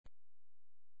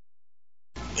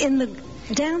In the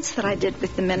dance that I did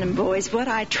with the men and boys, what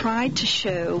I tried to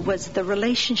show was the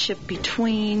relationship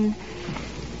between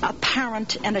a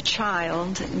parent and a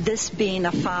child, this being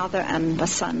a father and a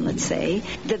son, let's say,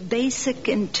 the basic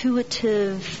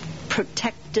intuitive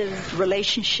protective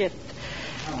relationship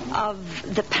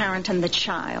of the parent and the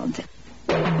child.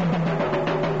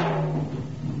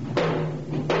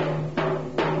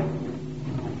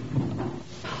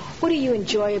 What do you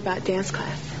enjoy about dance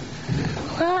class?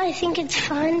 Well, I think it's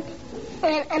fun,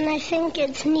 and I think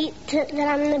it's neat that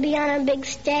I'm going to be on a big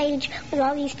stage with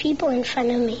all these people in front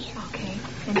of me. Okay.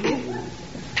 And you?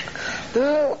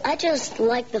 Well, I just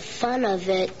like the fun of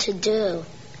it to do.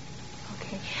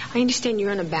 Okay. I understand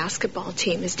you're on a basketball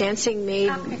team. Is dancing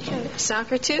made...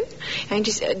 Soccer too? And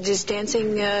does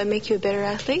dancing make you a better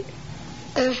athlete?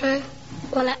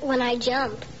 Mm-hmm. When I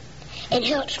jump, it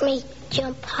helps me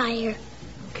jump higher.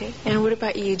 Okay. And what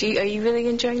about you? Are you really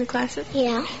enjoying the classes?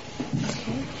 Yeah.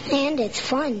 Okay. And it's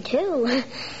fun, too.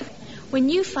 When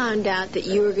you found out that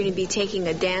you were going to be taking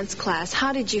a dance class,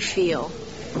 how did you feel?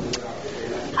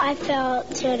 I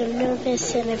felt sort of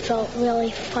nervous, and it felt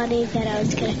really funny that I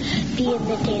was going to be in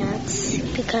the dance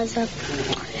because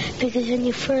when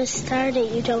you first start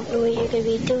it, you don't know what you're going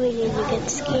to be doing, and you get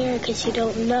scared because you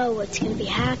don't know what's going to be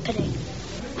happening.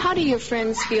 How do your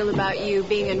friends feel about you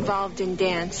being involved in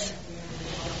dance?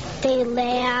 They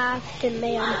laughed, and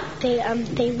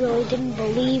they really didn't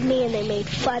believe me, and they made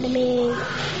fun of me,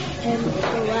 and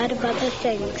a lot of other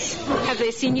things. Have they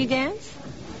seen you dance?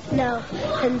 No,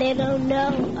 and they don't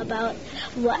know about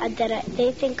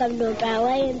they think I'm doing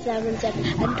ballet and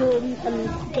I'm doing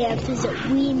dances that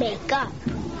we make up.